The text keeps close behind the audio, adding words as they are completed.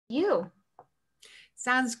you.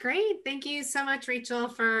 Sounds great. Thank you so much, Rachel,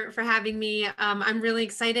 for having me. I'm really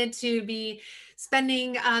excited to be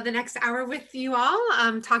spending the next hour with you all,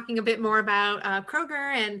 talking a bit more about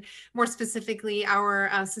Kroger and more specifically our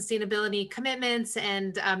sustainability commitments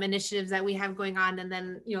and initiatives that we have going on, and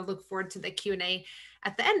then look forward to the Q&A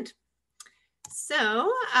at the end.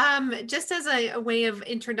 So just as a way of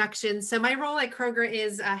introduction, so my role at Kroger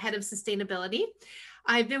is head of sustainability.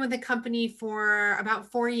 I've been with the company for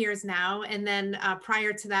about 4 years now. And then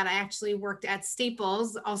prior to that, I actually worked at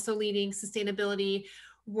Staples, also leading sustainability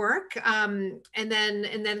work. And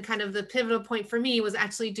then kind of the pivotal point for me was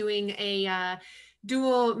actually doing a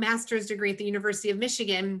dual master's degree at the University of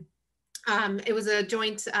Michigan. It was a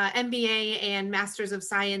joint MBA and Masters of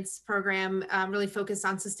Science program, really focused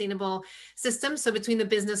on sustainable systems. So between the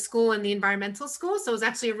business school and the environmental school. So it was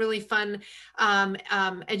actually a really fun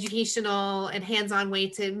educational and hands-on way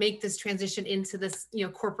to make this transition into this,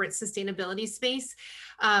 corporate sustainability space.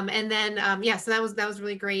 And then, so that was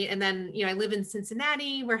really great. And then, I live in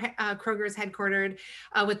Cincinnati, where Kroger is headquartered,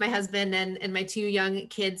 with my husband and my 2 young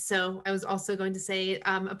kids. So I was also going to say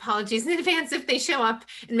apologies in advance if they show up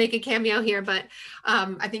and make a cameo here, but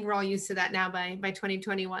I think we're all used to that now by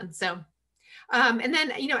 2021. So. And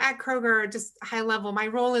then, at Kroger, just high level, my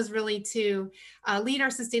role is really to lead our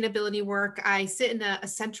sustainability work. I sit in a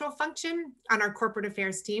central function on our corporate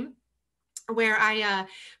affairs team, where I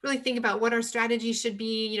really think about what our strategy should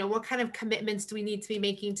be, what kind of commitments do we need to be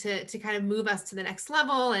making to kind of move us to the next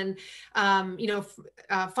level and,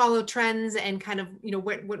 follow trends and kind of,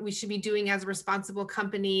 what we should be doing as a responsible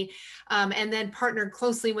company, and then partner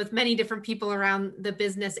closely with many different people around the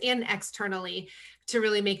business and externally to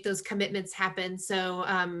really make those commitments happen. So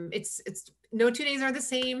it's no 2 days are the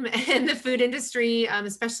same in the food industry,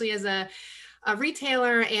 especially as a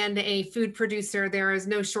retailer and a food producer. There is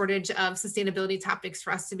no shortage of sustainability topics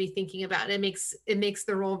for us to be thinking about. It makes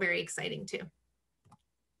the role very exciting too.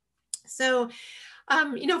 So,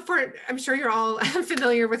 I'm sure you're all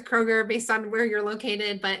familiar with Kroger based on where you're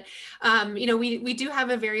located, but, we do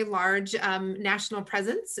have a very large national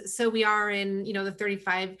presence. So we are in, the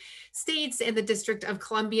 35 states and the District of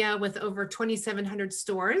Columbia with over 2,700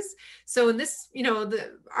 stores. So in this,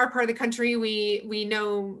 our part of the country, we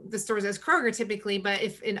know the stores as Kroger typically, but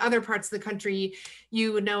if in other parts of the country,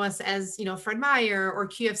 you would know us as, Fred Meyer or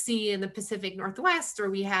QFC in the Pacific Northwest, or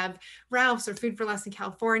we have Ralph's or Food for Less in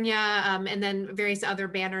California, and then various other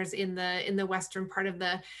banners in the western part of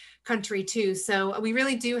the country too. So we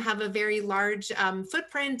really do have a very large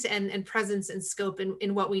footprint and presence and scope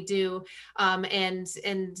in what we do, and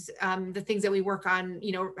the things that we work on,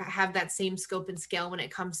 have that same scope and scale when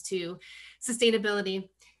it comes to sustainability.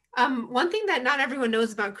 One thing that not everyone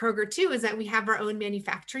knows about Kroger too is that we have our own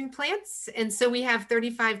manufacturing plants. And so we have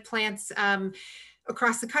 35 plants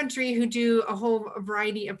across the country who do a whole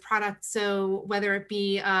variety of products. So whether it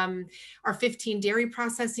be our 15 dairy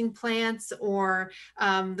processing plants, or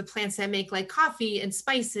the plants that make like coffee and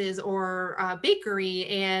spices, or bakery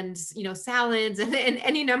and salads and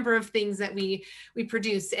any number of things that we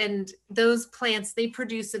produce. And those plants, they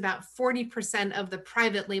produce about 40% of the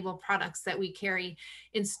private label products that we carry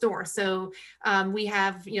in store. So we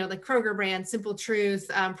have the Kroger brand, Simple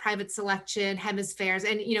Truth, Private Selection, Hemispheres,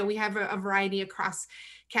 and we have a variety across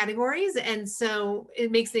categories. And so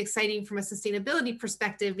it makes it exciting from a sustainability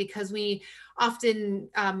perspective, because we often,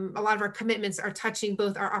 a lot of our commitments are touching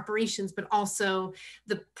both our operations, but also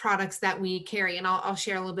the products that we carry. And I'll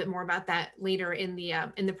share a little bit more about that later in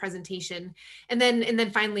the presentation. And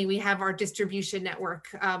then finally, we have our distribution network,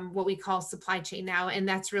 what we call supply chain now. And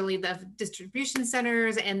that's really the distribution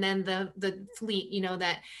centers and then the fleet,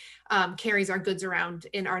 that carries our goods around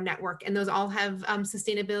in our network. And those all have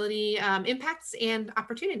sustainability impacts and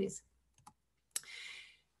opportunities.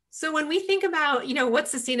 So when we think about, what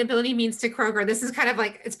sustainability means to Kroger, this is kind of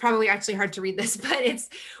like, it's probably actually hard to read this, but it's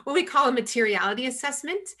what we call a materiality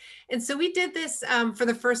assessment. And so we did this for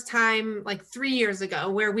the first time like 3 years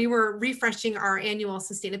ago, where we were refreshing our annual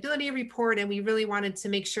sustainability report. And we really wanted to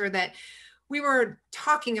make sure that we were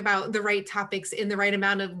talking about the right topics in the right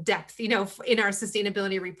amount of depth, in our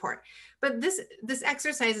sustainability report. But this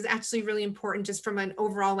exercise is actually really important just from an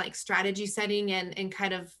overall like strategy setting and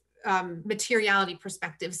kind of materiality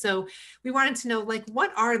perspective. So we wanted to know, like,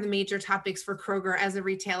 what are the major topics for Kroger as a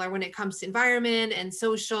retailer when it comes to environment and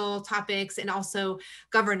social topics, and also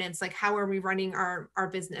governance, like how are we running our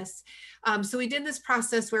business? So we did this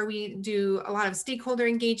process where we do a lot of stakeholder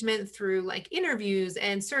engagement through like interviews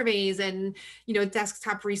and surveys and,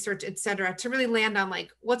 desktop research, et cetera, to really land on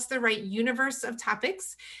like, what's the right universe of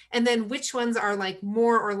topics? And then which ones are like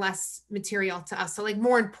more or less material to us. So like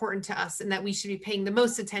more important to us and that we should be paying the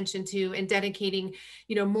most attention to and dedicating,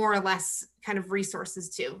 more or less kind of resources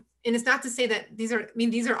to. And it's not to say that these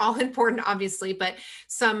are all important, obviously, but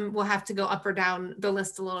some will have to go up or down the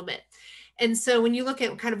list a little bit. And so when you look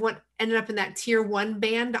at kind of what ended up in that tier 1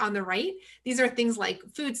 band on the right, these are things like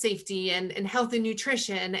food safety and health and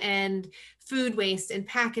nutrition and food waste and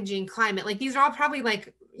packaging, climate. Like these are all probably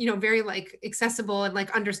like, very like accessible and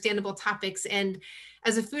like understandable topics. And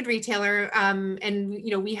as a food retailer, and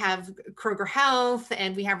we have Kroger Health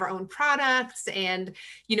and we have our own products and,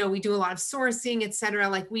 we do a lot of sourcing, et cetera.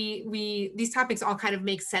 Like these topics all kind of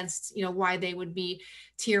make sense, why they would be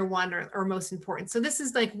tier 1 or most important. So this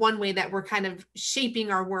is like one way that we're kind of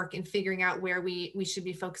shaping our work and figuring out where we should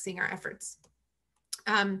be focusing our efforts.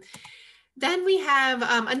 Then we have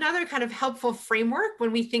another kind of helpful framework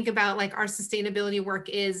when we think about like our sustainability work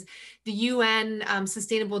is the UN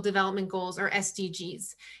Sustainable Development Goals, or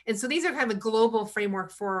SDGs. And so these are kind of a global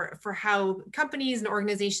framework for how companies and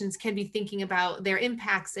organizations can be thinking about their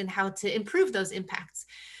impacts and how to improve those impacts.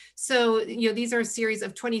 So, these are a series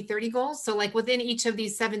of 2030 goals. So like within each of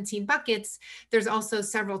these 17 buckets, there's also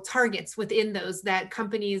several targets within those that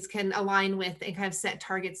companies can align with and kind of set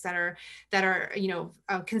targets that are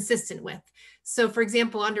consistent with. So for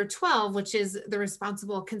example, under 12, which is the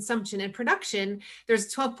responsible consumption and production,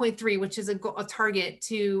 there's 12.3, which is a target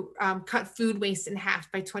to cut food waste in half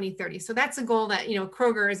by 2030. So that's a goal that,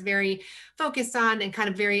 Kroger is very focused on and kind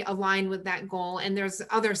of very aligned with that goal. And there's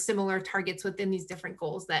other similar targets within these different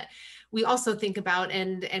goals that we also think about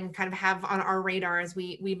and kind of have on our radar as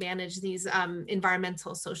we manage these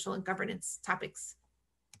environmental, social, and governance topics.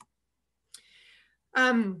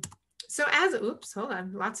 So hold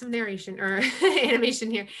on, lots of narration or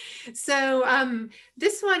animation here. So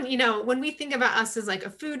this one, when we think about us as like a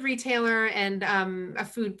food retailer and a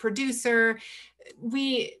food producer,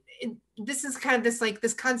 this is kind of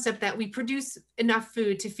this concept that we produce enough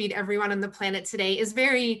food to feed everyone on the planet today is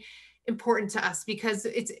very important to us because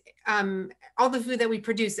it's all the food that we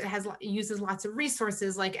produce, it uses lots of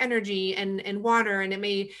resources like energy and water, and it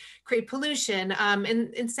may create pollution.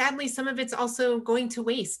 And sadly, some of it's also going to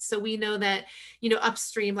waste. So we know that,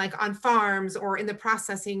 upstream, like on farms or in the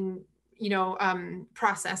processing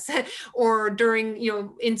process or during,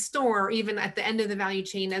 in store, or even at the end of the value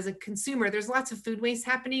chain as a consumer, there's lots of food waste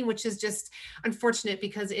happening, which is just unfortunate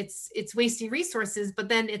because it's wasting resources, but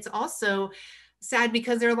then it's also sad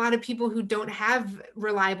because there are a lot of people who don't have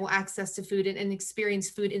reliable access to food and experience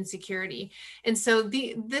food insecurity. And so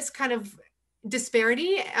this kind of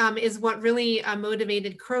disparity is what really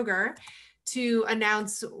motivated Kroger to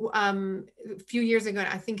announce a few years ago,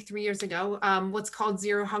 I think 3 years ago, what's called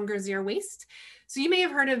Zero Hunger, Zero Waste. So you may have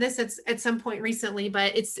heard of this at some point recently,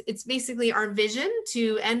 but it's basically our vision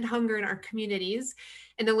to end hunger in our communities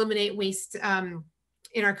and eliminate waste in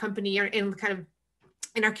our company or in kind of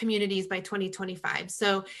in our communities by 2025.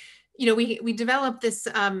 So, we developed this,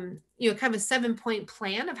 kind of a 7-point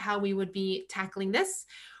plan of how we would be tackling this.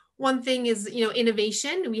 One thing is,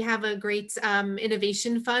 innovation. We have a great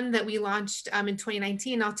innovation fund that we launched in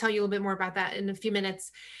 2019. I'll tell you a little bit more about that in a few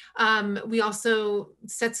minutes. We also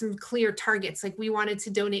set some clear targets. Like we wanted to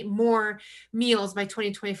donate more meals by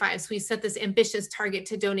 2025. So we set this ambitious target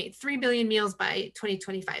to donate 3 billion meals by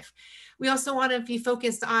 2025. We also want to be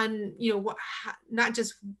focused on, not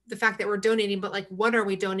just the fact that we're donating, but like, what are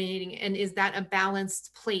we donating? And is that a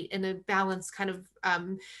balanced plate and a balanced kind of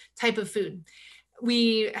type of food?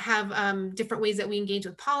 We have different ways that we engage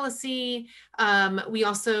with policy. We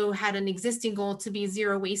also had an existing goal to be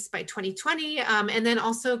zero waste by 2020, and then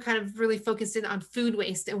also kind of really focused in on food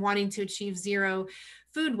waste and wanting to achieve zero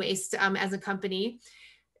food waste as a company.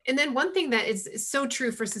 And then one thing that is so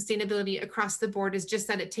true for sustainability across the board is just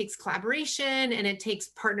that it takes collaboration and it takes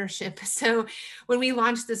partnership. So when we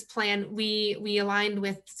launched this plan, we aligned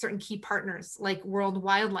with certain key partners like World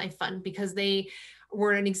Wildlife Fund because they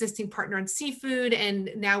were an existing partner on seafood, and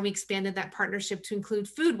now we expanded that partnership to include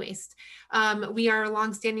food waste. We are a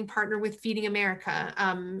longstanding partner with Feeding America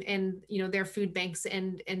and their food banks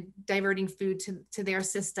and diverting food to their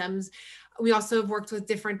systems. we also have worked with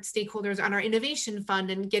different stakeholders on our innovation fund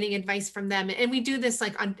and getting advice from them. And we do this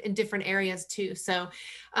like in different areas too. So,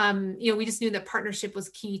 we just knew that partnership was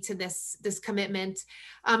key to this commitment.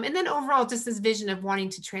 And then overall, just this vision of wanting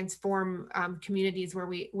to transform communities where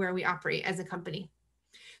we operate as a company.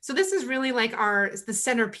 So this is really like the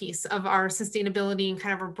centerpiece of our sustainability and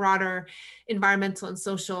kind of our broader environmental and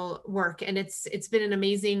social work. And it's been an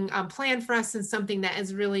amazing plan for us, and something that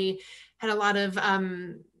has really had a lot of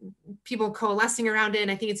people coalescing around it. And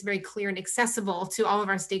I think it's very clear and accessible to all of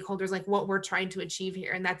our stakeholders, like what we're trying to achieve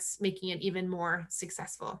here. And that's making it even more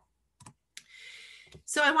successful.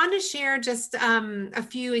 So I want to share just a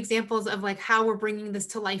few examples of like how we're bringing this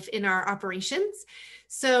to life in our operations.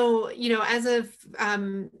 So, as of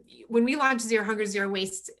when we launched Zero Hunger, Zero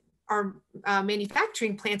Waste, our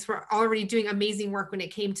manufacturing plants were already doing amazing work when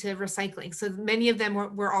it came to recycling. So many of them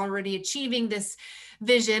were already achieving this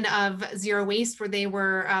vision of zero waste, where they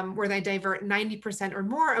divert 90% or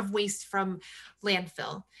more of waste from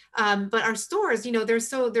landfill. But our stores, there's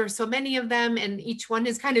so many of them, and each one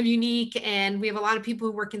is kind of unique, and we have a lot of people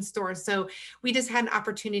who work in stores. So we just had an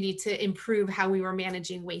opportunity to improve how we were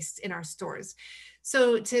managing waste in our stores.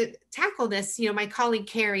 So to tackle this, my colleague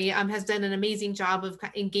Carrie has done an amazing job of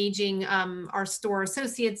engaging our store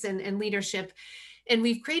associates and leadership. And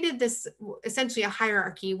we've created this essentially a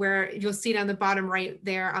hierarchy where you'll see it on the bottom right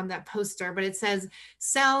there on that poster, but it says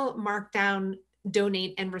sell, mark down,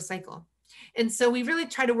 donate, and recycle. And so we really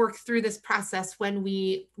try to work through this process when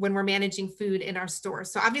we're managing food in our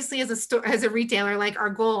stores. So obviously as a retailer, like our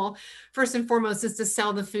goal first and foremost is to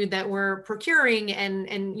sell the food that we're procuring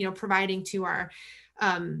and providing to our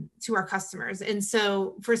customers. And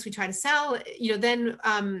so first we try to sell, then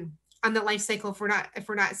on the life cycle, if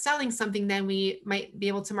we're not selling something, then we might be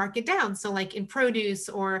able to mark it down. So like in produce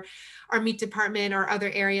or our meat department or other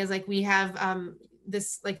areas, like we have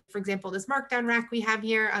this, like for example, this markdown rack we have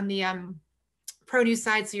here on the produce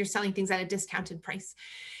side. So you're selling things at a discounted price.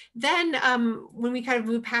 Then when we kind of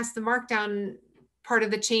move past the markdown part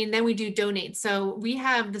of the chain, then we do donate. So we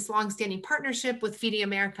have this longstanding partnership with Feeding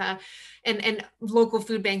America and local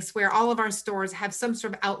food banks, where all of our stores have some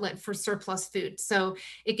sort of outlet for surplus food. So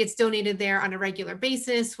it gets donated there on a regular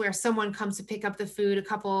basis, where someone comes to pick up the food a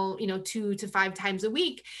couple, 2 to 5 times a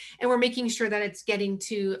week. And we're making sure that it's getting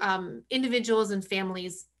to individuals and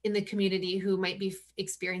families in the community who might be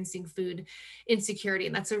experiencing food insecurity.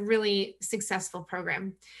 And that's a really successful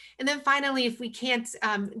program. And then finally, if we can't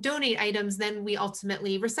donate items, then we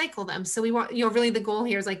ultimately recycle them. So we want, really the goal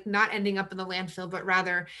here is like not ending up in the landfill, but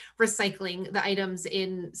rather recycling the items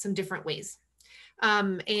in some different ways.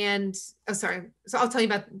 So I'll tell you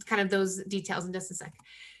about kind of those details in just a sec.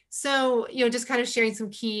 So, just kind of sharing some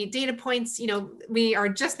key data points. We are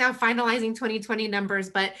just now finalizing 2020 numbers,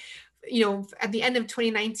 but at the end of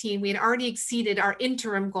 2019, we had already exceeded our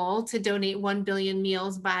interim goal to donate 1 billion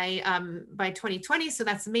meals by 2020. So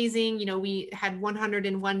that's amazing. We had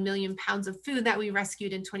 101 million pounds of food that we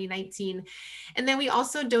rescued in 2019. And then we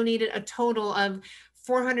also donated a total of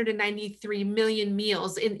 493 million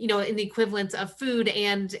meals in the equivalent of food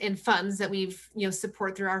and funds that we've,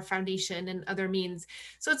 support through our foundation and other means.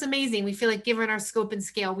 So it's amazing. We feel like given our scope and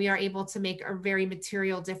scale, we are able to make a very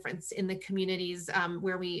material difference in the communities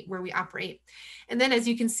where we operate. And then as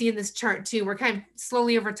you can see in this chart too, we're kind of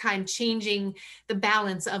slowly over time changing the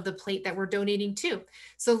balance of the plate that we're donating to.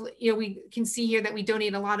 So, we can see here that we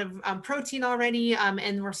donate a lot of protein already,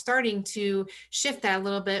 and we're starting to shift that a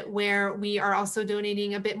little bit, where we are also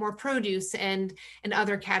donating a bit more produce and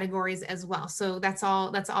other categories as well. So that's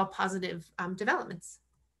all positive developments.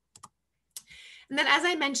 And then, as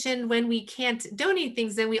I mentioned, when we can't donate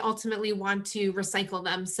things, then we ultimately want to recycle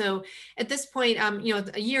them. So at this point,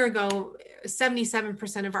 a year ago,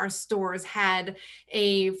 77% of our stores had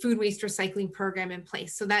a food waste recycling program in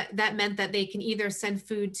place. So that meant that they can either send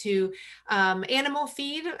food to animal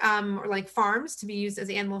feed or like farms to be used as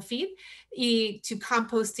animal feed, to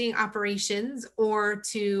composting operations, or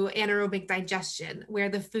to anaerobic digestion, where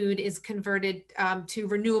the food is converted to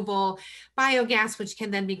renewable biogas, which can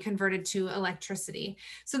then be converted to electricity.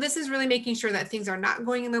 So this is really making sure that things are not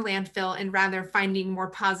going in the landfill, and rather finding more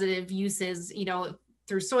positive uses,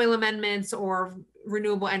 through soil amendments or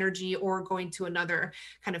renewable energy, or going to another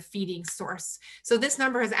kind of feeding source. So this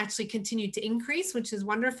number has actually continued to increase, which is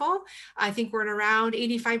wonderful. I think we're at around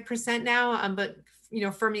 85% now, but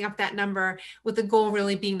firming up that number, with the goal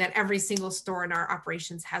really being that every single store in our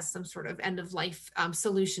operations has some sort of end of life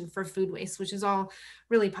solution for food waste, which is all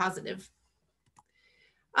really positive.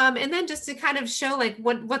 And then just to kind of show like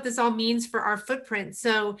what this all means for our footprint.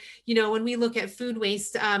 So, when we look at food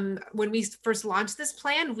waste, when we first launched this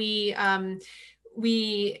plan, we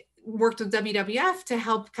worked with WWF to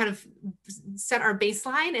help kind of set our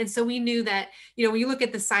baseline. And so we knew that, when you look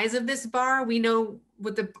at the size of this bar, we know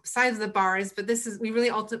what the size of the bar is, but we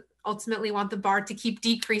really ultimately want the bar to keep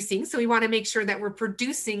decreasing. So we want to make sure that we're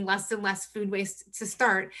producing less and less food waste to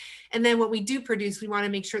start. And then what we do produce, we want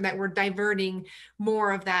to make sure that we're diverting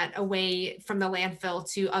more of that away from the landfill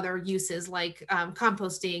to other uses like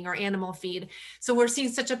composting or animal feed. So we're seeing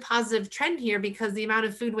such a positive trend here because the amount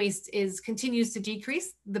of food waste continues to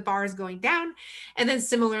decrease. The bar is going down. And then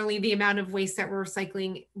similarly, the amount of waste that we're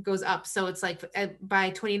recycling goes up. So it's like by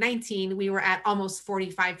 2019, we were at almost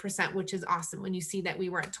 45%, which is awesome when you see that we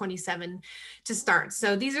were at 27 to start.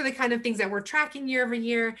 So these are the kind of things that we're tracking year over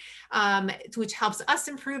year, which helps us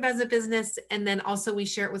improve as a business. And then also we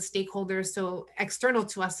share it with stakeholders, so external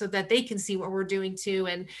to us, so that they can see what we're doing too,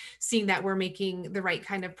 and seeing that we're making the right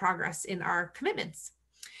kind of progress in our commitments.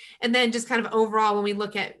 And then just kind of overall, when we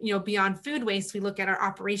look at, beyond food waste, we look at our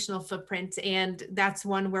operational footprint. And that's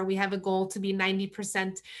one where we have a goal to be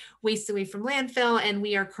 90% waste away from landfill. And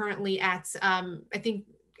we are currently at, I think,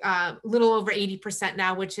 a little over 80%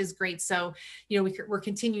 now, which is great. So, we're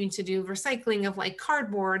continuing to do recycling of like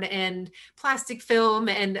cardboard and plastic film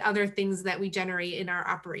and other things that we generate in our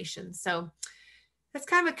operations. So that's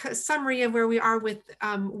kind of a summary of where we are with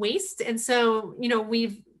waste. And so,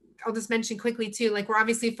 I'll just mention quickly too, like we're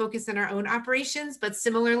obviously focused on our own operations, but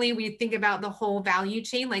similarly, we think about the whole value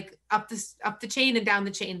chain, like up the chain and down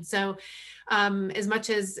the chain. So as much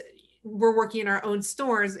as we're working in our own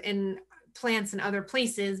stores and plants and other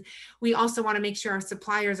places, we also want to make sure our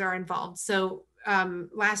suppliers are involved. So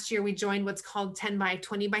last year we joined what's called 10 by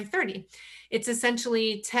 20 by 30. It's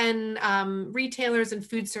essentially 10 retailers and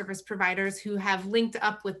food service providers who have linked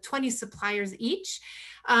up with 20 suppliers each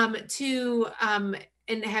and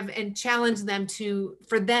challenge them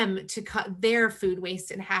for them to cut their food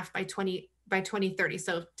waste in half by 2030.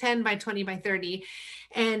 So 10 by 20 by 30.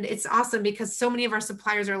 And it's awesome because so many of our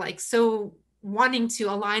suppliers are like so wanting to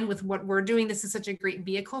align with what we're doing. This is such a great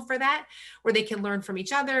vehicle for that, where they can learn from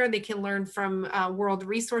each other. They can learn from World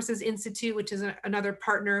Resources Institute, which is another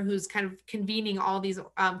partner who's kind of convening all these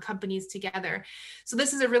companies together. So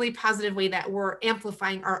this is a really positive way that we're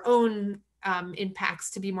amplifying our own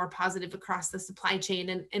impacts to be more positive across the supply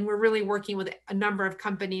chain. And we're really working with a number of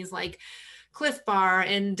companies like Cliff Bar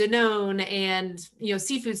and Danone and,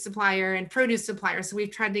 seafood supplier and produce supplier. So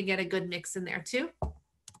we've tried to get a good mix in there too.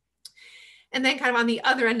 And then kind of on the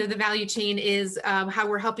other end of the value chain is how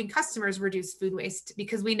we're helping customers reduce food waste,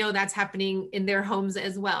 because we know that's happening in their homes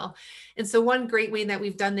as well. And so one great way that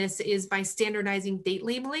we've done this is by standardizing date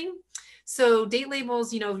labeling. So date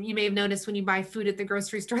labels, you may have noticed when you buy food at the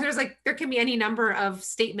grocery store, there can be any number of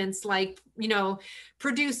statements like,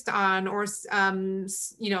 produced on or,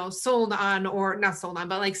 sold on, or not sold on,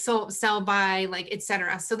 but like sell by, like, et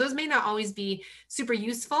cetera. So those may not always be super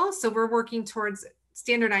useful. So we're working towards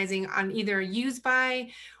standardizing on either use by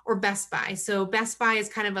or best by. So best by is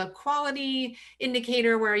kind of a quality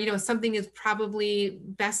indicator where, something is probably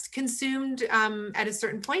best consumed at a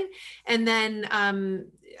certain point. And then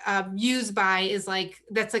use by is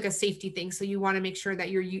that's like a safety thing. So you want to make sure that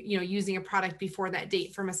you're, using a product before that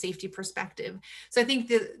date from a safety perspective. So I think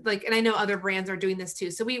that and I know other brands are doing this too.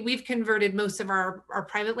 So we've converted most of our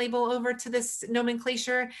private label over to this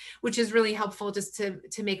nomenclature, which is really helpful just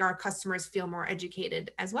to make our customers feel more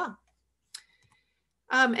educated as well.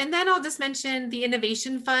 And then I'll just mention the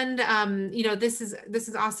Innovation Fund. This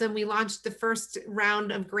is awesome. We launched the first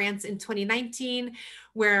round of grants in 2019,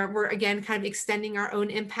 where we're again kind of extending our own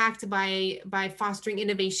impact by fostering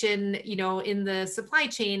innovation, in the supply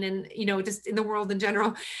chain and, just in the world in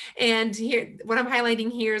general. And here, what I'm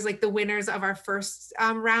highlighting here is like the winners of our first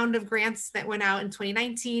round of grants that went out in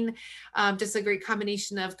 2019. Just a great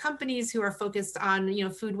combination of companies who are focused on,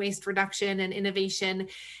 food waste reduction and innovation.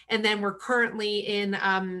 And then we're currently in,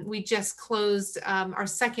 we just closed our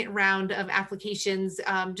second round of applications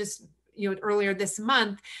earlier this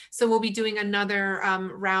month. So we'll be doing another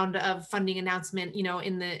round of funding announcement,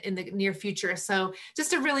 in the near future. So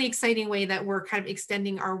just a really exciting way that we're kind of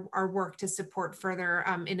extending our work to support further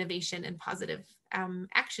innovation and positive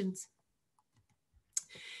actions.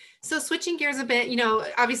 So switching gears a bit,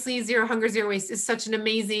 obviously Zero Hunger, Zero Waste is such an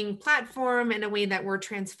amazing platform and a way that we're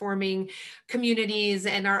transforming communities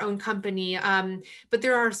and our own company. But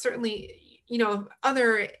there are certainly,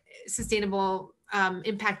 other sustainable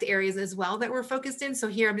impact areas as well that we're focused in. So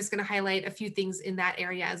here I'm just going to highlight a few things in that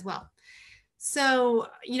area as well. So,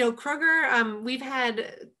 Kroger, we've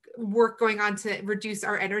had work going on to reduce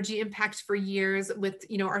our energy impact for years with,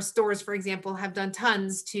 our stores, for example, have done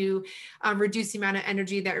tons to reduce the amount of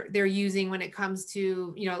energy that they're using when it comes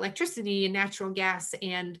to, electricity and natural gas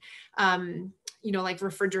and, like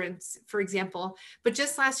refrigerants, for example. But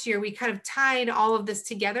just last year, we kind of tied all of this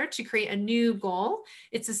together to create a new goal.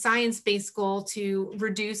 It's a science-based goal to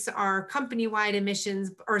reduce our company-wide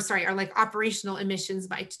emissions, our like operational emissions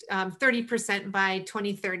by 30% by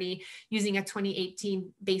 2030 using a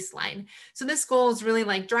 2018 baseline. So this goal is really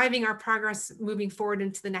like driving our progress moving forward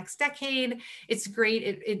into the next decade. It's great.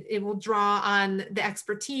 It will draw on the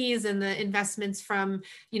expertise and the investments from,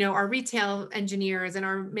 our retail engineers and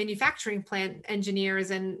our manufacturing plant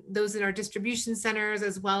engineers and those in our distribution centers,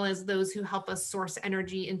 as well as those who help us source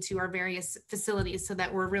energy into our various facilities, so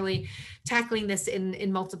that we're really tackling this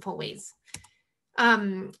in multiple ways.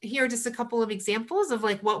 Here are just a couple of examples of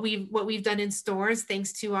like what we've done in stores,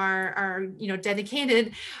 thanks to our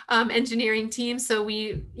dedicated engineering team. So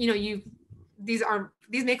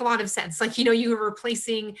these make a lot of sense. Like, you are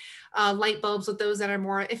replacing light bulbs with those that are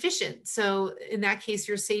more efficient. So in that case,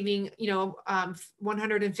 you're saving,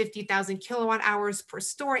 150,000 kilowatt hours per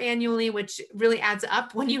store annually, which really adds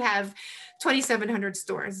up when you have 2,700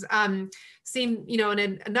 stores. Same,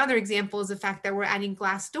 and another example is the fact that we're adding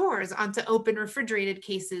glass doors onto open refrigerated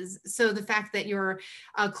cases. So the fact that you're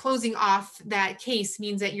closing off that case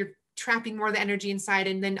means that you're trapping more of the energy inside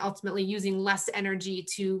and then ultimately using less energy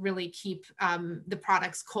to really keep the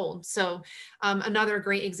products cold. So another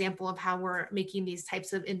great example of how we're making these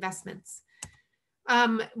types of investments.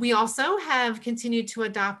 We also have continued to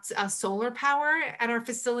adopt solar power at our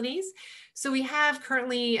facilities. So we have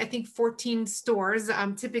currently, I think, 14 stores,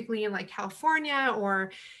 typically in like California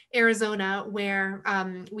or Arizona, where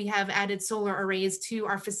we have added solar arrays to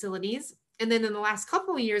our facilities. And then in the last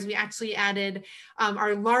couple of years, we actually added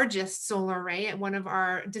our largest solar array at one of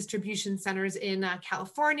our distribution centers in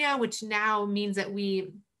California, which now means that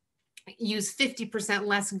we use 50%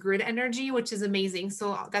 less grid energy, which is amazing.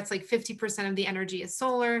 So that's like 50% of the energy is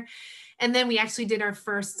solar. And then we actually did our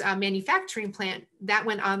first manufacturing plant that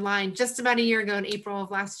went online just about a year ago in April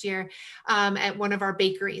of last year at one of our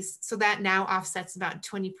bakeries. So that now offsets about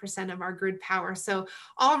 20% of our grid power. So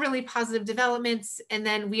all really positive developments. And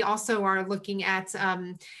then we also are looking at,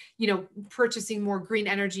 purchasing more green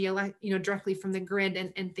energy, directly from the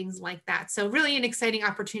grid and things like that. So really an exciting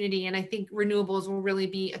opportunity. And I think renewables will really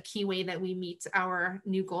be a key way that we meet our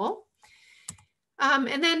new goal.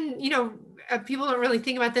 And then, people don't really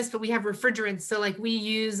think about this, but we have refrigerants. So like we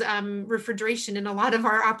use refrigeration in a lot of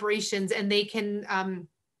our operations, and they can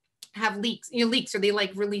have leaks or they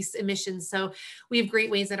like release emissions. So we have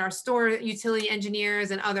great ways that our store utility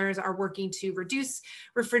engineers and others are working to reduce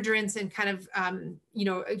refrigerants and kind of,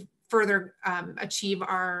 further achieve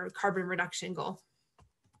our carbon reduction goal.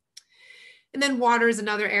 And then water is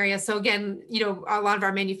another area. So again, a lot of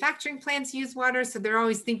our manufacturing plants use water. So they're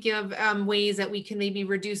always thinking of ways that we can maybe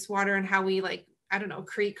reduce water and how we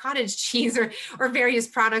create cottage cheese or various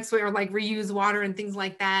products where like reuse water and things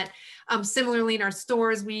like that. Similarly, in our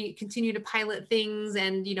stores, we continue to pilot things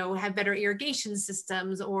and, have better irrigation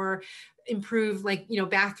systems or improve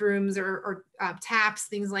bathrooms or taps,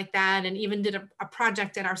 things like that. And even did a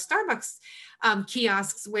project at our Starbucks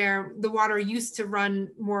kiosks where the water used to run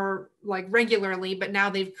more like regularly, but now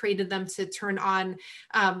they've created them to turn on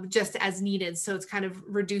just as needed. So it's kind of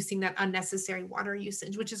reducing that unnecessary water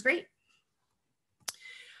usage, which is great.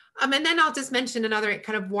 And then I'll just mention another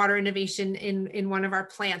kind of water innovation in one of our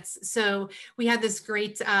plants. So we had this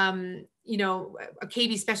great,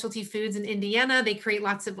 KB Specialty Foods in Indiana. They create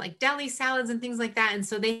lots of like deli salads and things like that. And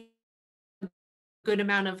so they have a good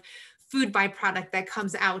amount of food byproduct that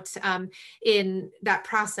comes out in that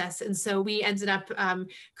process. And so we ended up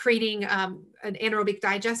creating an anaerobic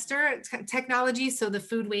digester technology. So the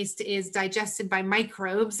food waste is digested by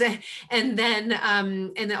microbes and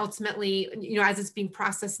then ultimately, as it's being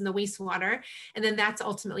processed in the wastewater, and then that's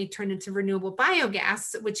ultimately turned into renewable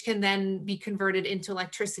biogas, which can then be converted into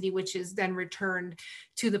electricity, which is then returned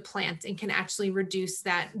to the plant and can actually reduce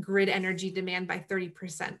that grid energy demand by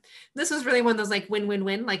 30%. This was really one of those like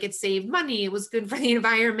win-win-win, like it saved money, it was good for the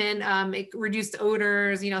environment, it reduced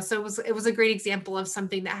odors, so it was a great example of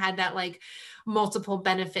something that had that like multiple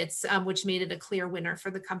benefits, which made it a clear winner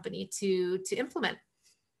for the company to implement.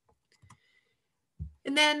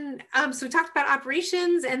 And then, so we talked about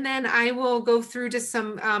operations, and then I will go through just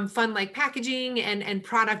some fun like packaging and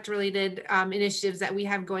product related initiatives that we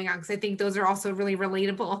have going on, because I think those are also really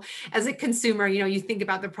relatable as a consumer. You think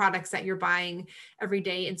about the products that you're buying every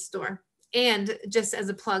day in store. And just as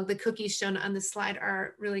a plug, the cookies shown on this slide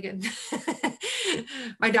are really good.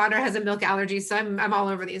 My daughter has a milk allergy, so I'm all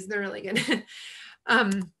over these. They're really good.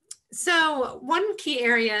 So one key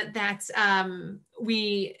area that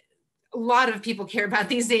a lot of people care about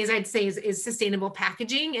these days, I'd say, is sustainable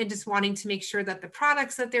packaging, and just wanting to make sure that the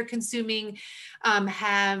products that they're consuming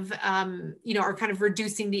have, are kind of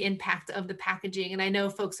reducing the impact of the packaging. And I know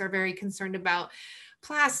folks are very concerned about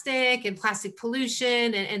plastic and plastic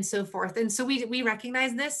pollution and so forth. And so we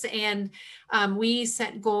recognize this, and we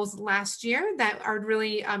set goals last year that are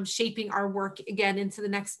really shaping our work again into the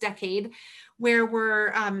next decade, where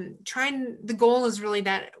we're the goal is really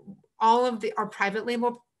that all of our private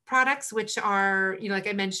label products, which are, like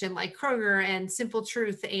I mentioned, like Kroger and Simple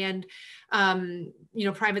Truth and,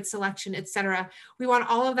 Private Selection, et cetera. We want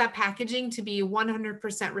all of that packaging to be 100%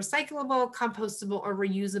 recyclable, compostable, or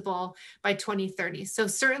reusable by 2030. So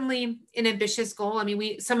certainly an ambitious goal. I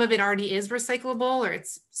mean, some of it already is recyclable, or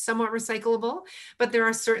it's somewhat recyclable, but there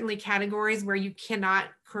are certainly categories where you cannot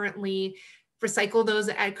currently recycle those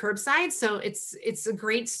at curbside. So it's a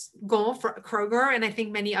great goal for Kroger, and I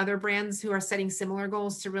think many other brands who are setting similar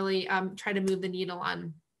goals to really try to move the needle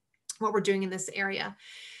on what we're doing in this area.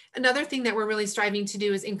 Another thing that we're really striving to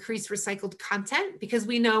do is increase recycled content, because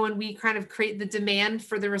we know when we kind of create the demand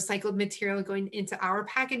for the recycled material going into our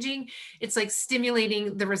packaging, it's like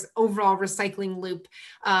stimulating the overall recycling loop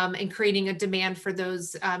and creating a demand for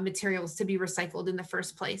those materials to be recycled in the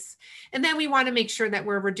first place. And then we want to make sure that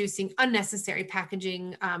we're reducing unnecessary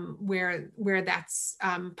packaging where that's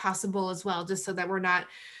possible as well, just so that we're not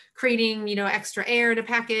creating, extra air in a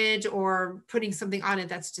package or putting something on it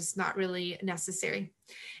that's just not really necessary.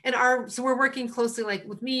 And so we're working closely, like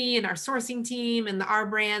with me and our sourcing team and our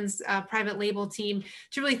brand's private label team,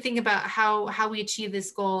 to really think about how we achieve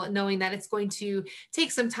this goal, knowing that it's going to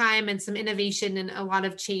take some time and some innovation and a lot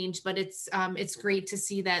of change. But it's great to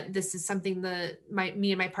see that this is something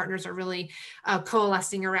me and my partners are really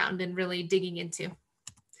coalescing around and really digging into.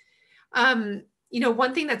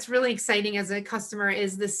 One thing that's really exciting as a customer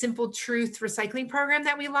is the Simple Truth recycling program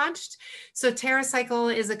that we launched. So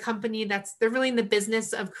TerraCycle is a company they're really in the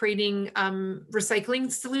business of creating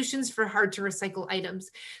recycling solutions for hard to recycle items.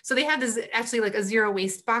 So they have this actually like a zero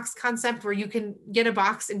waste box concept, where you can get a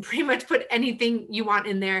box and pretty much put anything you want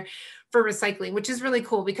in there for recycling, which is really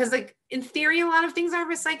cool, because like in theory, a lot of things are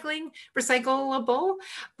recyclable,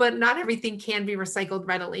 but not everything can be recycled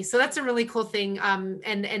readily. So that's a really cool thing.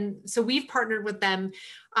 And so we've partnered with them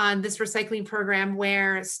on this recycling program,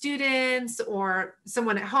 where students or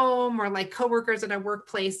someone at home or like coworkers at a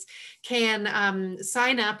workplace can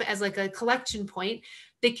sign up as like a collection point.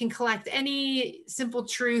 They can collect any Simple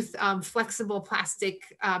Truth flexible plastic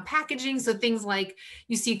packaging. So things like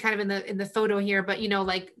you see kind of in the photo here, but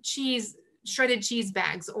like shredded cheese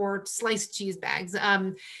bags or sliced cheese bags,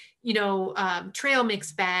 trail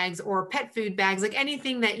mix bags or pet food bags, like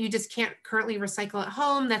anything that you just can't currently recycle at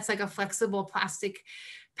home that's like a flexible plastic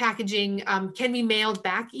packaging can be mailed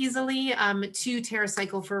back easily to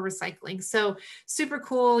TerraCycle for recycling. So super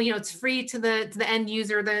cool. It's free to the end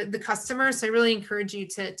user, the customer. So I really encourage you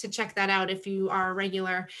to check that out if you are a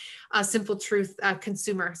regular Simple Truth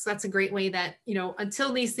consumer. So that's a great way that,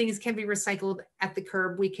 until these things can be recycled at the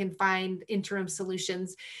curb, we can find interim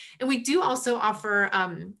solutions. And we do also offer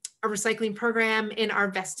a recycling program in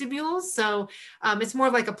our vestibules. So it's more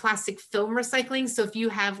like a plastic film recycling. So if you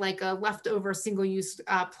have like a leftover single-use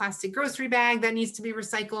plastic grocery bag that needs to be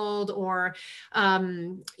recycled, or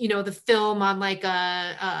the film on like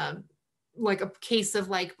a case of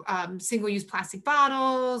like single-use plastic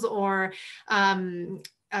bottles, or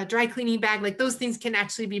a dry cleaning bag, like those things can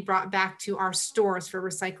actually be brought back to our stores for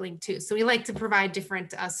recycling too. So we like to provide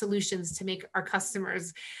different solutions to make our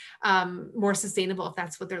customers more sustainable if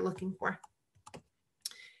that's what they're looking for.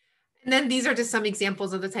 And then these are just some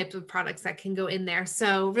examples of the types of products that can go in there.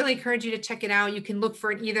 So really encourage you to check it out. You can look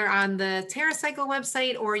for it either on the TerraCycle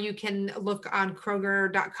website, or you can look on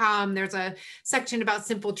Kroger.com. There's a section about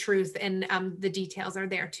Simple Truth, and the details are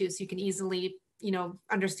there too. So you can easily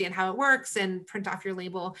understand how it works and print off your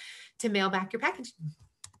label to mail back your packaging.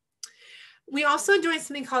 We also joined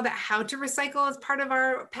something called the How to Recycle as part of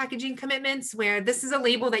our packaging commitments, where this is a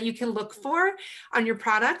label that you can look for on your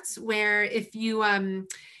products, where if you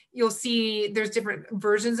you'll see there's different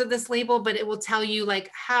versions of this label, but it will tell you like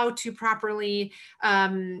how to properly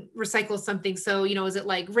recycle something. So, is it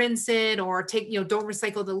like rinse it, or take, don't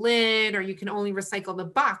recycle the lid, or you can only recycle the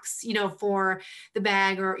box, for the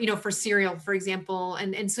bag, or, for cereal, for example.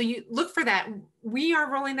 And so you look for that. We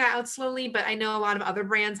are rolling that out slowly, but I know a lot of other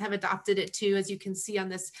brands have adopted it too, as you can see on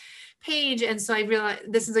this page. And so I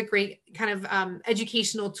realized this is a great kind of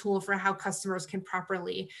educational tool for how customers can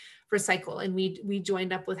properly recycle. And we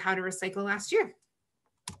joined up with How to Recycle last year.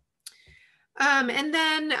 And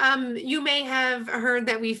then you may have heard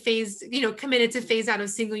that we committed to phase out of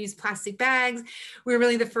single-use plastic bags. We're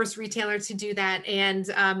really the first retailer to do that. And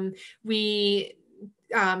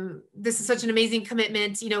this is such an amazing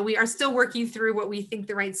commitment. We are still working through what we think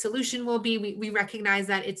the right solution will be. We recognize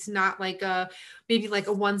that it's not like maybe like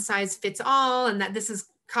a one size fits all, and that this is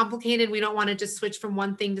complicated. We don't want to just switch from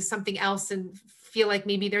one thing to something else and feel like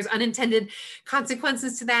maybe there's unintended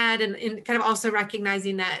consequences to that. And kind of also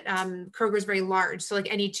recognizing that Kroger is very large. So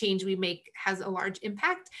like any change we make has a large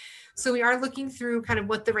impact. So we are looking through kind of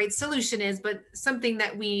what the right solution is, but something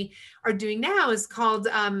that we are doing now is called,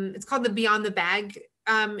 it's called the Beyond the Bag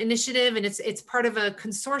initiative. And it's part of a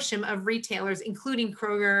consortium of retailers, including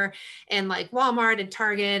Kroger and like Walmart and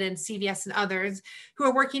Target and CVS and others, who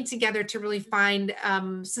are working together to really find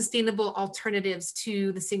sustainable alternatives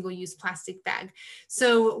to the single-use plastic bag.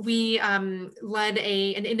 So we led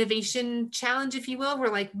an innovation challenge, if you will,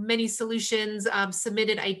 where like many solutions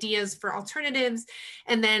submitted ideas for alternatives.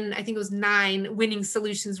 And then I think it was 9 winning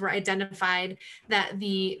solutions were identified that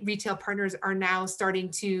the retail partners are now starting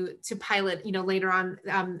to pilot, later on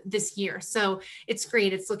this year. So it's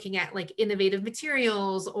great. It's looking at like innovative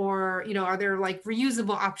materials, or, are there like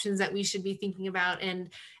reusable options that we should be thinking about? And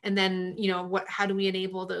then, how do we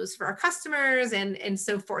enable those for our customers and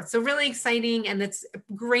so forth. So really exciting. And that's a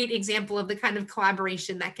great example of the kind of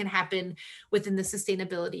collaboration that can happen within the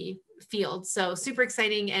sustainability field. So super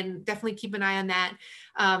exciting, and definitely keep an eye on that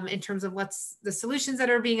in terms of what's the solutions that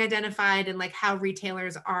are being identified and like how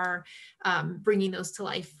retailers are bringing those to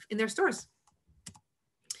life in their stores.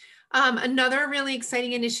 Another really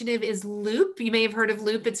exciting initiative is Loop. You may have heard of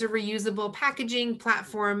Loop. It's a reusable packaging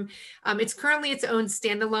platform. It's currently its own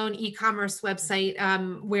standalone e-commerce website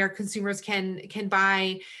where consumers can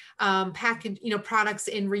buy products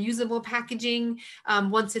in reusable packaging.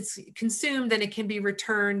 Once it's consumed, then it can be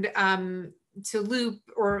returned to Loop,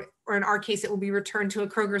 or in our case, it will be returned to a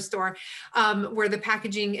Kroger store, where the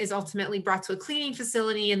packaging is ultimately brought to a cleaning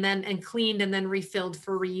facility and cleaned and then refilled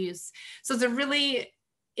for reuse. So it's a really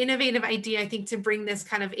innovative idea, I think, to bring this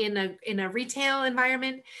kind of in a retail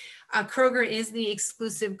environment. Kroger is the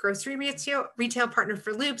exclusive grocery retail partner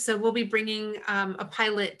for Loop. So we'll be bringing a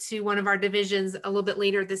pilot to one of our divisions a little bit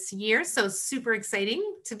later this year. So super exciting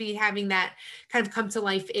to be having that kind of come to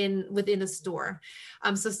life within a store.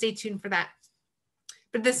 So stay tuned for that.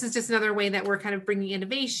 But this is just another way that we're kind of bringing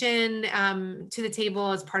innovation to the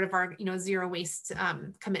table as part of our zero waste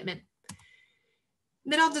commitment.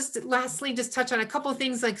 Then I'll just lastly touch on a couple of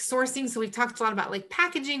things like sourcing. So we've talked a lot about like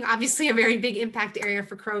packaging, obviously a very big impact area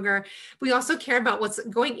for Kroger. We also care about what's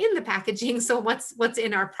going in the packaging. So what's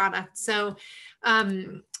in our product. So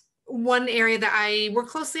one area that I work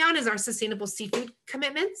closely on is our sustainable seafood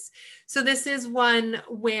commitments. So this is one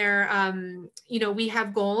where, we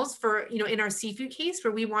have goals for, in our seafood case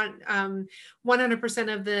where we want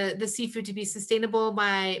 100% of the seafood to be sustainable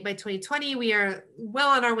by 2020. We are well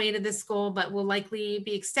on our way to this goal, but we'll likely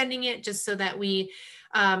be extending it just so that we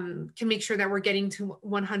can make sure that we're getting to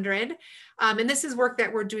 100. And this is work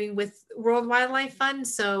that we're doing with World Wildlife Fund.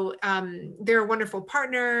 So they're a wonderful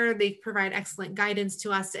partner. They provide excellent guidance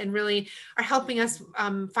to us and really are helping us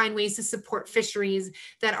find ways to support fisheries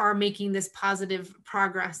that are making this positive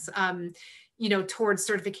progress, towards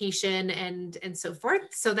certification and so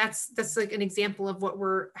forth. So that's like an example of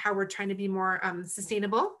how we're trying to be more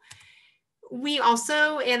sustainable. We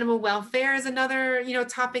also, animal welfare is another,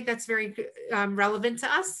 topic that's very relevant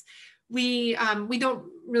to us. We don't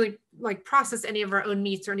really like process any of our own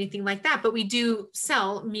meats or anything like that, but we do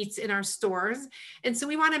sell meats in our stores. And so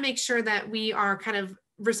we want to make sure that we are kind of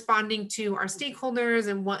responding to our stakeholders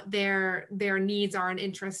and what their needs are and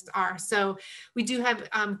interests are. So we do have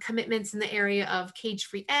commitments in the area of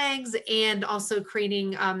cage-free eggs and also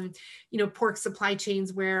creating, pork supply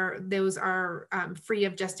chains where those are free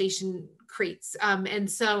of gestation crates. And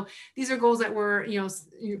so these are goals that we're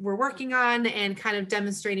working on and kind of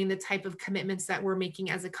demonstrating the type of commitments that we're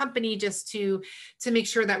making as a company just to make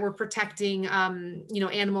sure that we're protecting,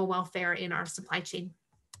 animal welfare in our supply chain.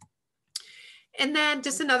 And then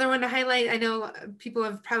just another one to highlight, I know people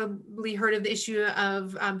have probably heard of the issue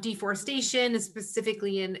of deforestation,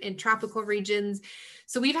 specifically in tropical regions.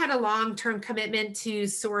 So we've had a long-term commitment to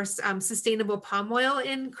source sustainable palm oil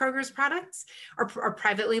in Kroger's products or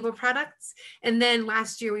private label products. And then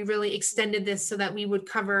last year, we really extended this so that we would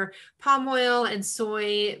cover palm oil and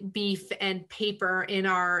soy, beef, and paper in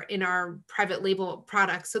our private label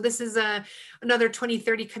products. So this is another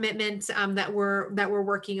 2030 commitment that we're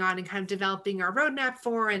working on and kind of developing our roadmap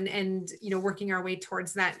for and working our way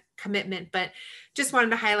towards that commitment. But just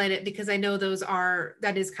wanted to highlight it because I know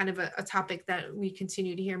that is kind of a topic that we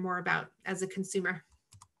continue to hear more about as a consumer.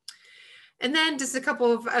 And then just a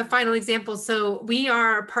couple of final examples. So we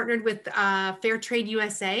are partnered with Fair Trade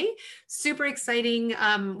USA. Super exciting.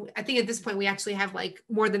 I think at this point we actually have like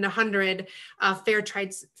more than 100 Fair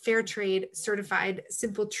Trade certified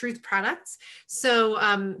Simple Truth products. So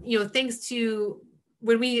thanks to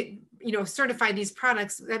when we certify these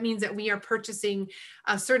products, that means that we are purchasing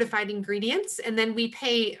certified ingredients, and then we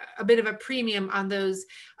pay a bit of a premium on those,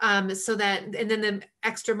 and then the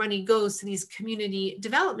extra money goes to these community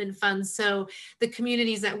development funds. So the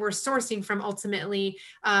communities that we're sourcing from ultimately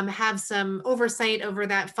have some oversight over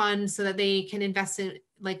that fund so that they can invest in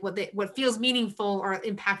like what feels meaningful or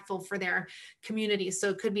impactful for their community. So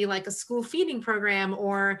it could be like a school feeding program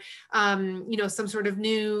or, some sort of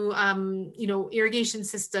new, irrigation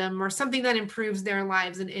system or something that improves their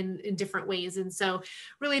lives in different ways. And so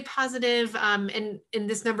really positive, and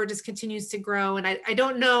this number just continues to grow. And I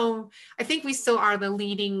don't know, I think we still are the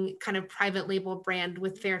leading kind of private label brand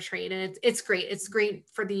with Fair Trade. And it's great. It's great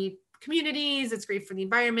for the communities, it's great for the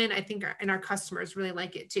environment. I think our customers really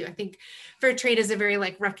like it too. I think Fair Trade is a very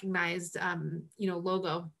like recognized,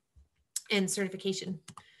 logo and certification.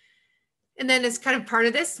 And then as kind of part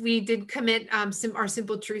of this, we did commit our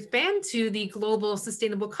Simple Truth band to the Global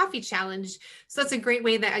Sustainable Coffee Challenge. So that's a great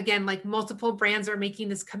way that, again, like multiple brands are making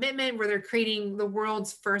this commitment where they're creating the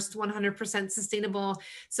world's first 100% sustainable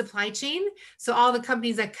supply chain. So all the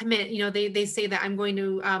companies that commit, they say that I'm going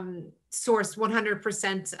to source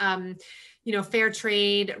 100% Fair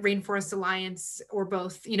Trade, Rainforest Alliance, or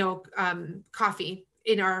both, coffee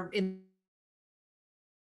in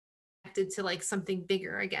to like something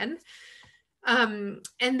bigger again. And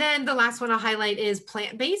then the last one I'll highlight is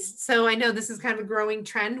plant-based. So I know this is kind of a growing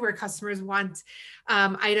trend where customers want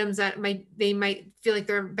items that they might feel like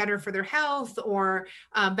they're better for their health or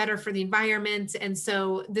better for the environment. And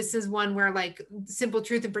so this is one where like Simple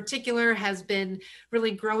Truth in particular has been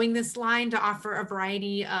really growing this line to offer a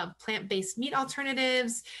variety of plant-based meat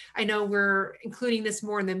alternatives. I know we're including this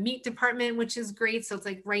more in the meat department, which is great. So it's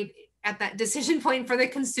like right at that decision point for the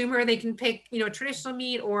consumer, they can pick, traditional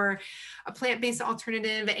meat or a plant-based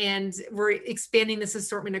alternative, and we're expanding this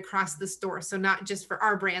assortment across the store. So not just for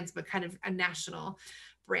our brands, but kind of a national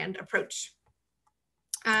brand approach.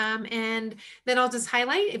 And then I'll just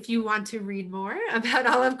highlight, if you want to read more about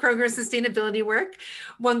all of Kroger's sustainability work,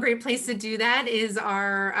 one great place to do that is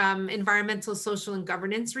our environmental, social, and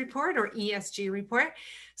governance report, or ESG report.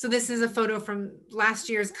 So this is a photo from last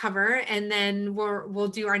year's cover, and then we'll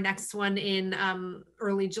do our next one in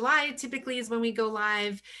early July, typically is when we go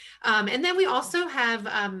live. And then we also have,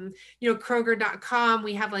 Kroger.com.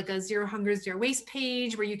 We have like a Zero Hunger, Zero Waste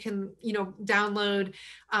page where you can, download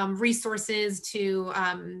resources to,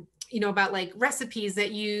 about like recipes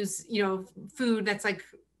that use, food that's like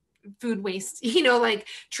food waste, like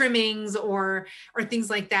trimmings or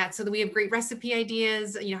things like that. So that we have great recipe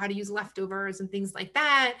ideas, how to use leftovers and things like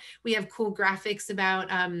that. We have cool graphics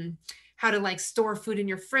about how to like store food in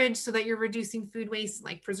your fridge so that you're reducing food waste,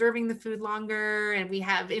 like preserving the food longer. And we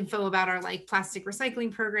have info about our like plastic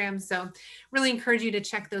recycling program. So really encourage you to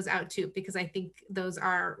check those out too, because I think those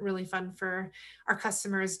are really fun for our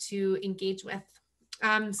customers to engage with.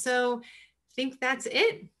 So I think that's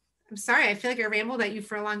it. I'm sorry, I feel like I rambled at you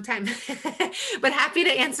for a long time, but happy to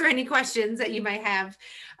answer any questions that you might have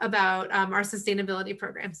about our sustainability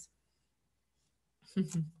programs.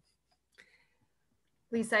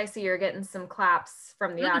 Lisa, I see you're getting some claps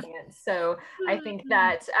from the audience. So I think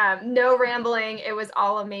that no rambling, it was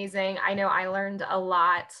all amazing. I know I learned a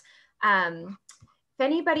lot. If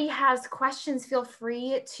anybody has questions, feel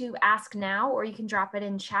free to ask now, or you can drop it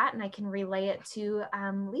in chat and I can relay it to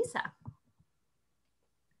Lisa.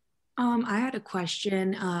 I had a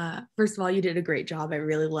question. First of all, you did a great job. I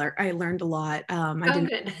learned a lot. I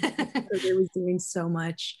didn't know Kroger was doing so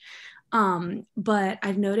much. But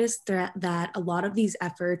I've noticed that a lot of these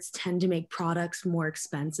efforts tend to make products more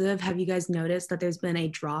expensive. Have you guys noticed that there's been a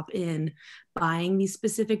drop in buying these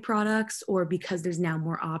specific products, or because there's now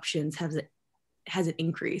more options, has it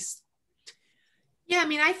increased? Yeah, I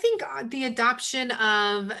mean, I think the adoption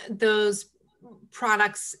of those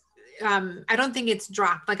products, I don't think it's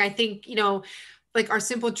dropped. Like, I think, like our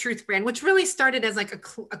Simple Truth brand, which really started as like a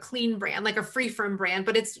clean brand, like a free from brand,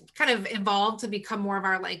 but it's kind of evolved to become more of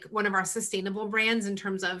our, like one of our sustainable brands in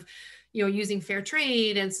terms of, using fair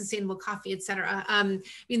trade and sustainable coffee, et cetera. I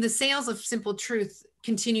mean, the sales of Simple Truth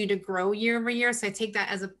continue to grow year over year. So I take that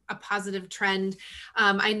as a positive trend.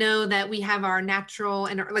 I know that we have our natural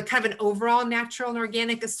and like kind of an overall natural and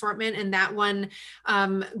organic assortment, and that one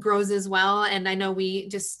grows as well. And I know we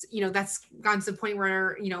just, that's gone to the point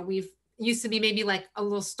where, we've used to be maybe like a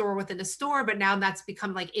little store within a store, but now that's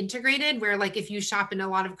become like integrated, where like if you shop in a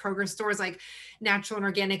lot of Kroger stores, like natural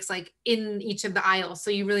and organics, like in each of the aisles.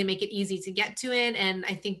 So you really make it easy to get to it. And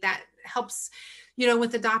I think that helps,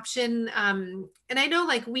 with adoption. And I know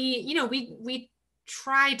like we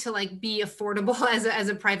try to like be affordable as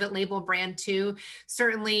a private label brand too.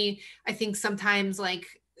 Certainly, I think sometimes like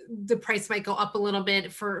the price might go up a little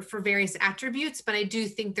bit for various attributes, but I do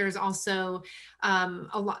think there's also a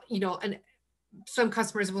lot, and some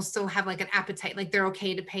customers will still have like an appetite, like they're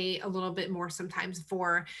okay to pay a little bit more sometimes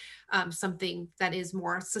for something that is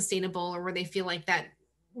more sustainable, or where they feel like that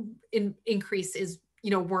increase is,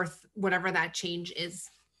 worth whatever that change is.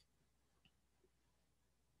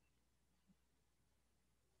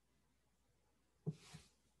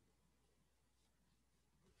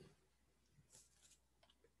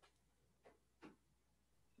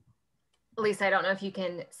 Lisa, I don't know if you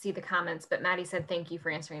can see the comments, but Maddie said, thank you for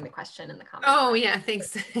answering the question in the comments. Oh yeah,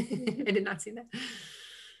 thanks. I did not see that.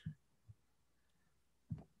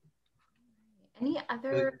 Any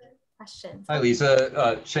other questions? Hi,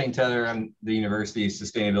 Lisa. Shane Tether. I'm the university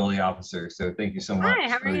sustainability officer. So thank you so much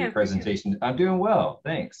for your presentation. I'm doing well,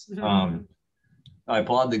 thanks. Mm-hmm. I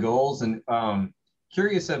applaud the goals, and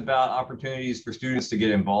curious about opportunities for students to get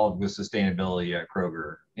involved with sustainability at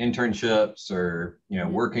Kroger, internships, or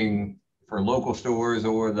working for local stores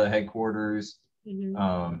or the headquarters.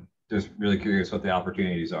 Mm-hmm. Just really curious what the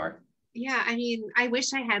opportunities are. Yeah, I mean, I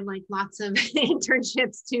wish I had like lots of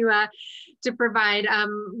internships to provide.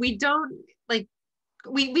 We don't like,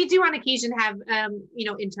 we do on occasion have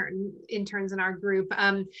interns in our group.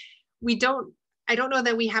 I don't know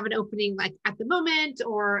that we have an opening like at the moment,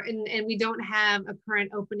 and we don't have a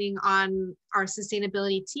current opening on our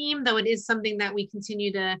sustainability team, though it is something that we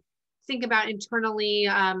continue to think about internally,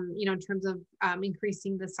 in terms of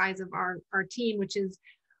increasing the size of our team, which is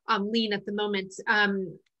lean at the moment.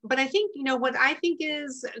 But I think, what I think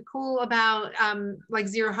is cool about like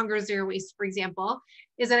Zero Hunger, Zero Waste, for example,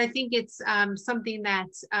 is that I think it's something that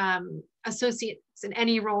associates in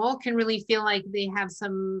any role can really feel like they have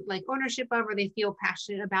some like ownership of, or they feel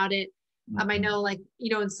passionate about it. Mm-hmm. I know like,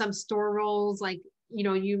 in some store roles, like,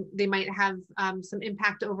 they might have some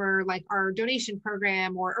impact over like our donation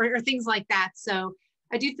program or things like that. So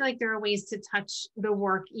I do feel like there are ways to touch the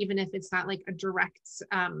work, even if it's not like a direct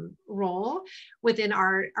role within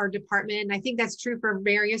our department. And I think that's true for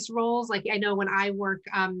various roles. Like I know when I work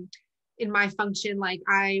in my function, like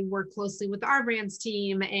I work closely with our brands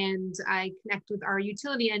team, and I connect with our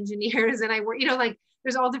utility engineers, and I work, like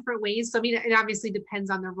there's all different ways. So I mean, it obviously depends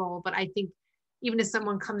on the role, but I think even if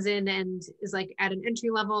someone comes in and is like at an entry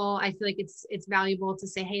level, I feel like it's valuable to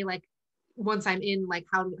say, hey, like, once I'm in, like,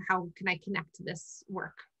 how can I connect to this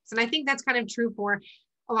work? So, and I think that's kind of true for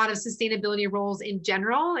a lot of sustainability roles in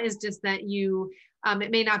general, is just that it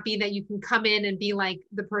may not be that you can come in and be like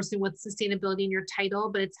the person with sustainability in your title,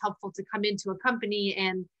 but it's helpful to come into a company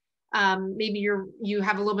and maybe you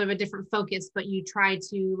have a little bit of a different focus, but you try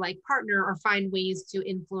to like partner or find ways to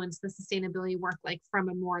influence the sustainability work, like from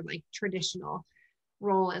a more like traditional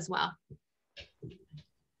role as well.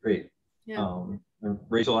 Great. Yeah.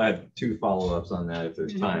 Rachel, I have 2 follow-ups on that if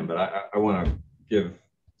there's time, but I want to give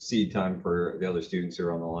seed time for the other students who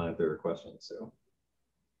are on the line if there are questions. So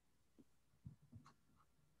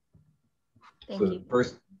Thank you.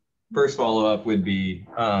 First follow-up would be,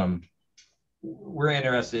 we're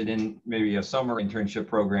interested in maybe a summer internship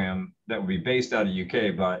program that would be based out of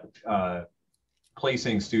UK, but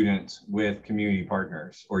placing students with community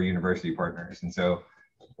partners or university partners. And so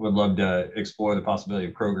would love to explore the possibility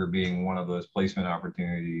of Kroger being one of those placement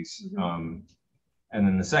opportunities. Mm-hmm. And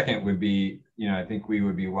then the second would be, I think we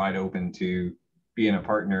would be wide open to being a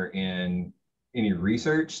partner in any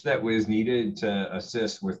research that was needed to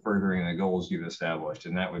assist with furthering the goals you've established.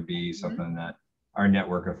 And that would be something that our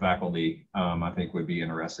network of faculty, I think, would be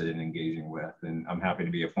interested in engaging with. And I'm happy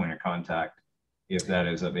to be a point of contact if that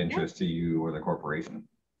is of interest to you or the corporation.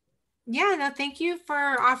 Yeah, no, thank you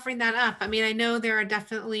for offering that up. I mean, I know there are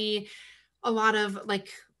definitely a lot of like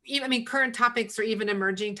even, I mean, current topics or even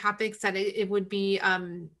emerging topics that it would be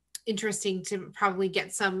interesting to probably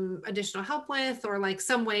get some additional help with, or like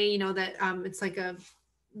some way, you know, that it's like a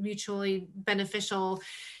mutually beneficial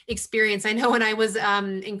experience. I know when I was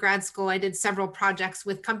in grad school, I did several projects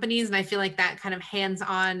with companies, and I feel like that kind of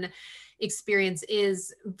hands-on experience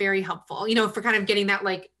is very helpful, you know, for kind of getting that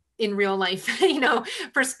like in real life, you know,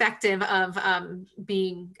 perspective of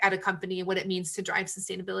being at a company and what it means to drive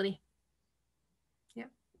sustainability. Yeah.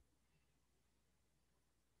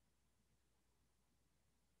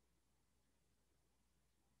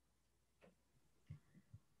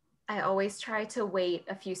 I always try to wait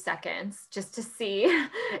a few seconds just to see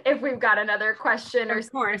if we've got another question or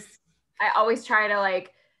Of course. I always try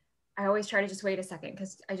to just wait a second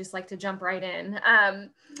because I just like to jump right in.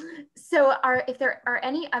 So if there are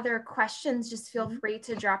any other questions, just feel free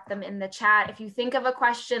to drop them in the chat. If you think of a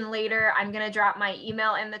question later, I'm going to drop my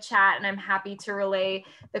email in the chat, and I'm happy to relay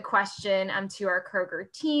the question to our Kroger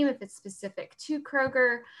team if it's specific to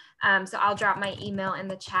Kroger. So I'll drop my email in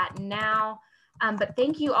the chat now. But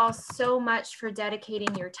thank you all so much for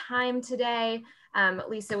dedicating your time today.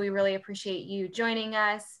 Lisa, we really appreciate you joining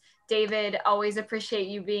us. David, always appreciate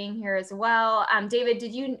you being here as well. David,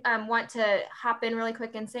 did you want to hop in really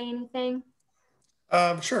quick and say anything?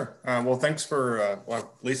 Sure. Well, thanks for,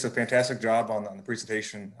 Lisa, fantastic job on the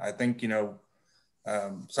presentation. I think, you know,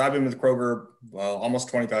 so I've been with Kroger, almost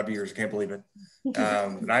 25 years. I can't believe it.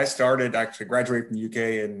 And I actually graduated from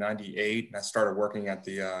UK in '98, and I started working at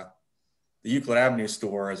the Euclid Avenue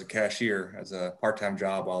store as a cashier, as a part-time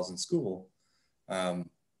job while I was in school. And,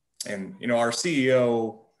 you know, our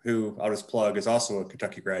CEO, who I'll just plug, is also a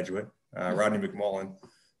Kentucky graduate, Rodney McMullen.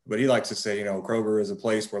 But he likes to say, you know, Kroger is a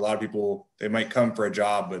place where a lot of people, they might come for a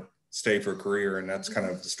job, but stay for a career. And that's kind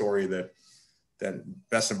of the story that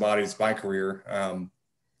best embodies my career.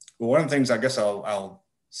 But one of the things I guess I'll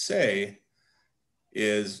say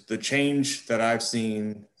is the change that I've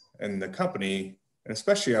seen in the company, and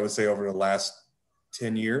especially I would say over the last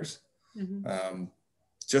 10 years,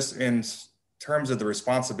 just in terms of the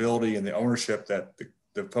responsibility and the ownership that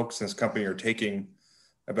the folks in this company are taking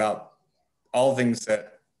about all the things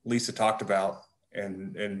that Lisa talked about,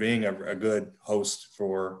 and being a good host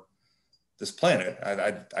for this planet.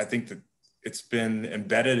 I think that it's been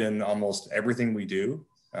embedded in almost everything we do.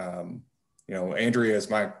 You know, Andrea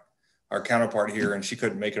is our counterpart here, and she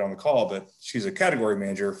couldn't make it on the call, but she's a category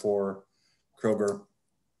manager for Kroger,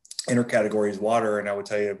 and her category is water. And I would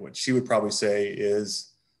tell you what she would probably say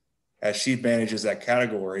is, as she manages that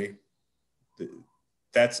category,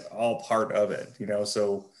 that's all part of it, you know.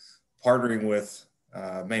 So partnering with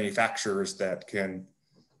manufacturers that can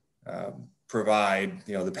provide,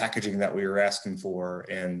 you know, the packaging that we were asking for,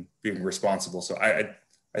 and being responsible. So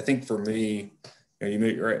I think for me, you know,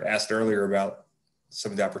 you asked earlier about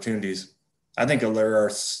some of the opportunities. I think there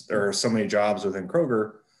are so many jobs within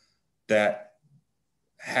Kroger that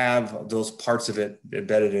have those parts of it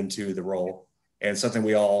embedded into the role, and something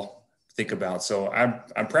we all think about. So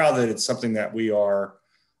I'm proud that it's something that we are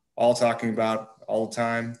all talking about all the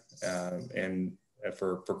time. And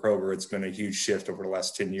for Kroger, it's been a huge shift over the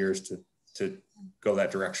last 10 years to go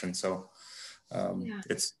that direction. So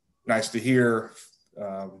it's nice to hear,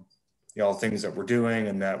 you know, things that we're doing,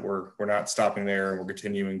 and that we're not stopping there, and we're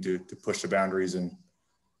continuing to push the boundaries. And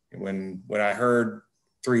when I heard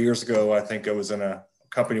 3 years ago, I think I was in a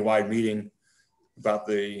company-wide meeting about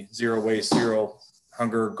the zero waste, zero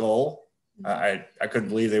hunger goal. I couldn't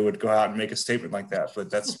believe they would go out and make a statement like that, but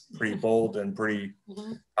that's pretty bold and pretty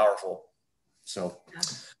powerful. So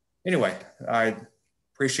anyway, I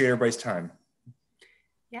appreciate everybody's time.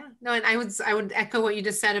 Yeah, no, and I would echo what you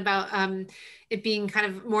just said about it being kind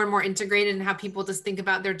of more and more integrated, and how people just think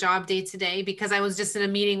about their job day to day. Because I was just in a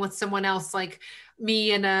meeting with someone else, like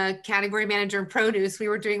me and a category manager in produce. We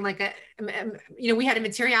were doing like you know, we had a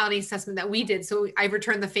materiality assessment that we did. So I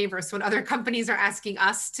returned the favor. So when other companies are asking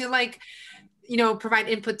us to, like, you know, provide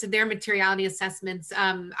input to their materiality assessments,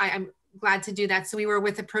 I'm glad to do that. So we were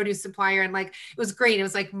with a produce supplier, and like, it was great. It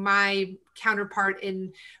was like my counterpart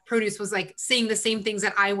in produce was like saying the same things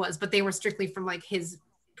that I was, but they were strictly from like his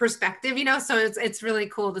perspective, you know. So it's really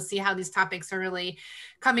cool to see how these topics are really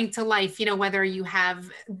coming to life, you know, whether you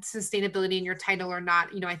have sustainability in your title or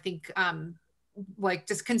not. You know, I think like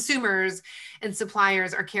just consumers and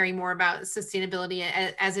suppliers are caring more about sustainability,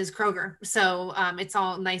 as is Kroger. So it's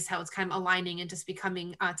all nice how it's kind of aligning and just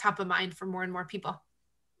becoming top of mind for more and more people.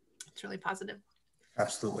 It's really positive.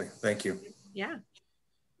 Absolutely. Thank you. Yeah.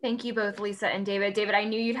 Thank you both, Lisa and David. David, I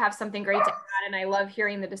knew you'd have something great to add, and I love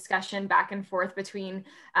hearing the discussion back and forth between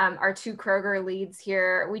our two Kroger leads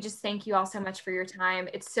here. We just thank you all so much for your time.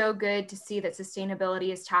 It's so good to see that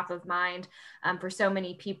sustainability is top of mind for so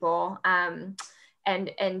many people.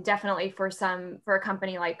 And definitely for a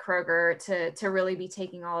company like Kroger to really be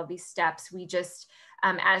taking all of these steps. We just,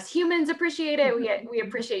 as humans, appreciate it. We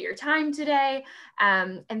appreciate your time today.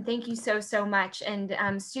 And thank you so much.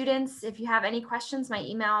 And students, if you have any questions, my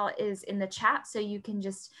email is in the chat, so you can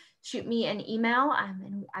just shoot me an email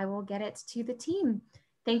and I will get it to the team.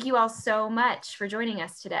 Thank you all so much for joining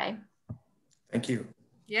us today. Thank you.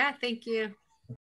 Yeah, thank you.